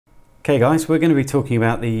Okay guys, we're going to be talking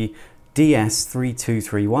about the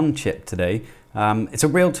DS3231 chip today. It's a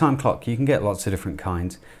real-time clock. You can get lots of different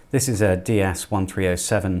kinds. This is a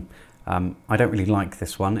DS1307. I don't really like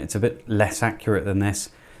this one. It's a bit less accurate than this.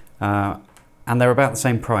 And they're about the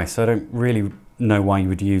same price, so I don't really know why you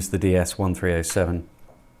would use the DS1307.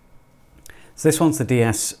 So this one's the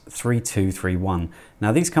DS3231.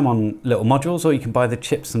 Now these come on little modules, or you can buy the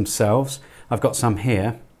chips themselves. I've got some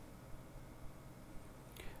here.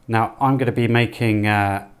 Now I'm going to be making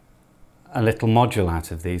a little module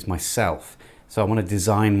out of these myself. So I want to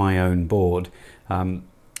design my own board. It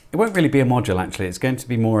won't really be a module actually, it's going to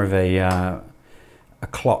be more of a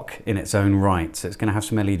clock in its own right. So it's going to have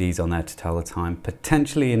some LEDs on there to tell the time,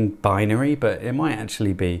 potentially in binary, but it might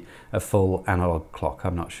actually be a full analog clock,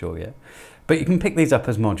 I'm not sure yet. But you can pick these up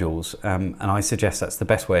as modules, and I suggest that's the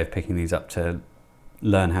best way of picking these up to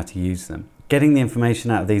learn how to use them. Getting the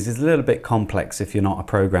information out of these is a little bit complex if you're not a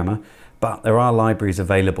programmer, but there are libraries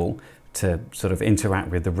available to sort of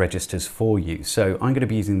interact with the registers for you. So I'm going to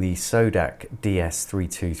be using the SODAC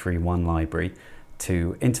DS3231 library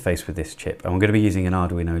to interface with this chip, and we're going to be using an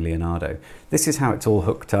Arduino Leonardo. This is how it's all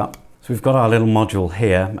hooked up. So we've got our little module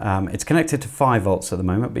here. It's connected to 5 volts at the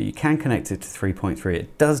moment, but you can connect it to 3.3.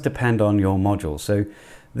 It does depend on your module. So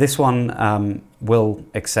this one will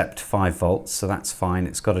accept 5 volts, so that's fine.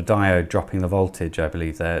 It's got a diode dropping the voltage, I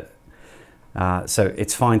believe, there. So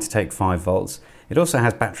it's fine to take 5 volts. It also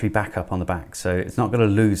has battery backup on the back, so it's not going to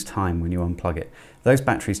lose time when you unplug it. Those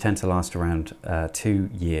batteries tend to last around 2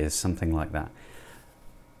 years, something like that.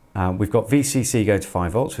 We've got VCC go to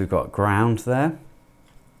 5 volts. We've got ground there.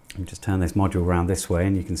 Let me just turn this module around this way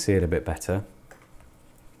and you can see it a bit better.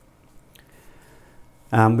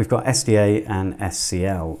 We've got SDA and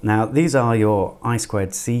SCL. Now these are your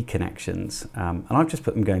I2C connections, and I've just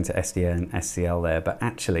put them going to SDA and SCL there, but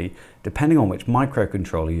actually depending on which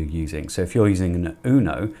microcontroller you're using, so if you're using an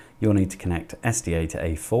Uno, you'll need to connect SDA to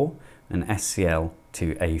A4 and SCL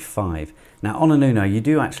to A5. Now on an Uno you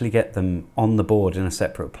do actually get them on the board in a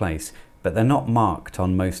separate place, but they're not marked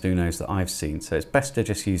on most Unos that I've seen, so it's best to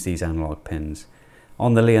just use these analog pins.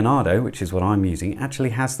 On the Leonardo, which is what I'm using, it actually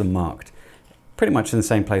has them marked pretty much in the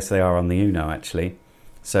same place they are on the Uno actually.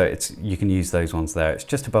 So you can use those ones there. It's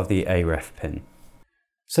just above the AREF pin.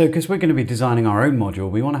 So because we're going to be designing our own module,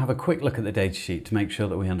 we want to have a quick look at the datasheet to make sure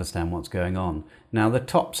that we understand what's going on. Now the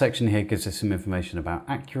top section here gives us some information about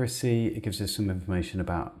accuracy. It gives us some information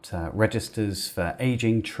about registers for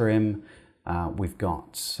aging trim. We've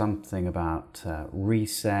got something about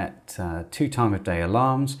reset, 2 time of day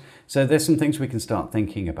alarms. So there's some things we can start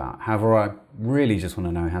thinking about. However, I really just want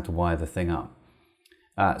to know how to wire the thing up.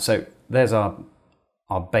 So there's our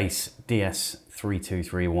base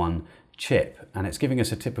DS3231 chip, and it's giving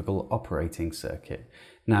us a typical operating circuit.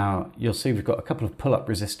 Now you'll see we've got a couple of pull-up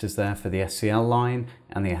resistors there for the SCL line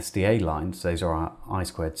and the SDA lines. Those are our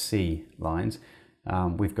I2C lines.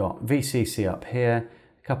 We've got VCC up here,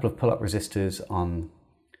 a couple of pull-up resistors on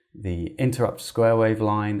the interrupt square wave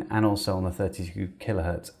line and also on the 32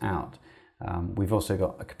 kilohertz out. We've also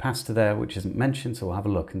got a capacitor there which isn't mentioned, so we'll have a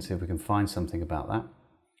look and see if we can find something about that.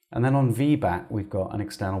 And then on VBAT we've got an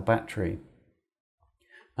external battery.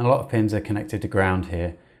 And a lot of pins are connected to ground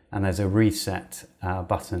here, and there's a reset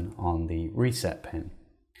button on the reset pin.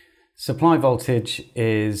 Supply voltage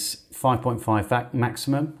is 5.5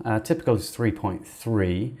 maximum, typical is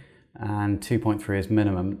 3.3 and 2.3 is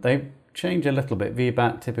minimum. They change a little bit.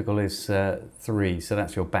 VBAT typical is 3, so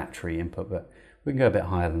that's your battery input, but we can go a bit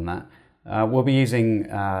higher than that. We'll be using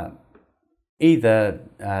either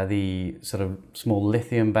the sort of small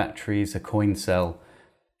lithium batteries, a coin cell,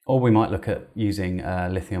 or we might look at using a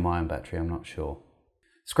lithium ion battery, I'm not sure.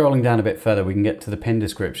 Scrolling down a bit further, we can get to the pin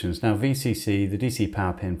descriptions. Now VCC, the DC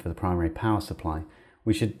power pin for the primary power supply,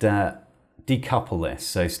 we should decouple this.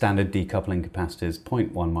 So standard decoupling capacitors,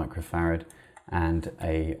 0.1 microfarad and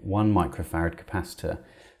a 1 microfarad capacitor.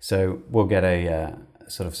 So we'll get a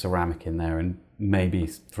sort of ceramic in there and maybe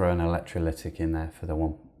throw an electrolytic in there for the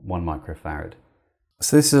 1 microfarad.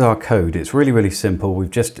 So this is our code. It's really, really simple. We've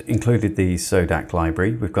just included the SODAC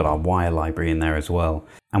library. We've got our wire library in there as well.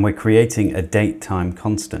 And we're creating a date time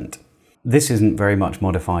constant. This isn't very much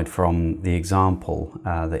modified from the example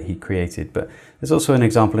that he created, but there's also an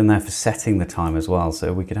example in there for setting the time as well.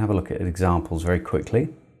 So we can have a look at examples very quickly.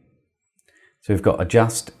 So we've got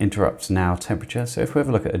adjust, interrupts now, temperature. So if we have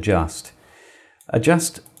a look at adjust,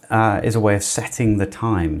 adjust is a way of setting the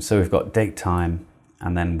time. So we've got date time,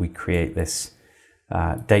 and then we create this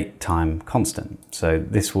date time constant. So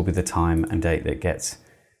this will be the time and date that gets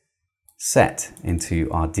set into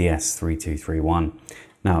our DS3231.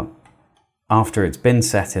 Now, after it's been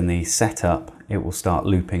set in the setup it will start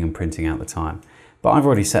looping and printing out the time. But I've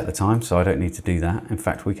already set the time, so I don't need to do that. In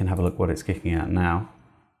fact, we can have a look what it's kicking out now.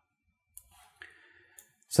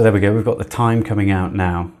 So there we go, we've got the time coming out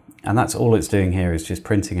now, and that's all it's doing here is just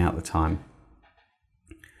printing out the time.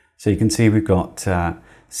 So you can see we've got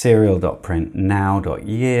serial.print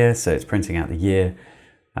now.year, so it's printing out the year.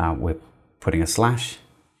 We're putting a slash,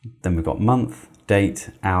 then we've got month,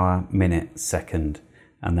 date, hour, minute, second,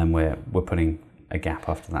 and then we're putting a gap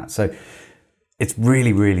after that. So it's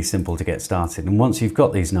really, really simple to get started. And once you've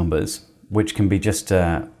got these numbers, which can be just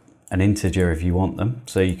an integer if you want them,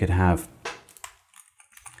 so you could have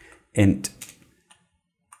int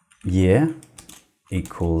year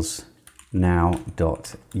equals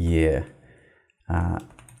now.year.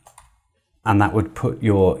 And that would put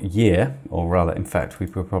your year, or rather, in fact, we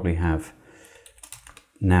could probably have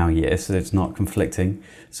now year, so it's not conflicting.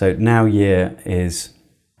 So now year is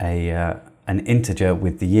an integer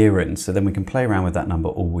with the year in, so then we can play around with that number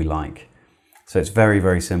all we like. So it's very,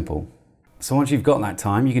 very simple. So once you've got that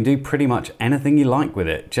time, you can do pretty much anything you like with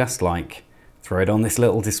it, just like throw it on this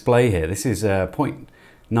little display here. This is a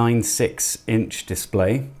 0.96 inch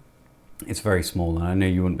display. It's very small, and I knew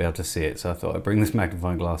you wouldn't be able to see it, so I thought I'd bring this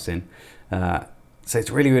magnifying glass in. So it's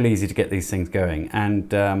really, really easy to get these things going,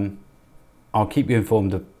 and I'll keep you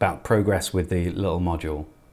informed about progress with the little module.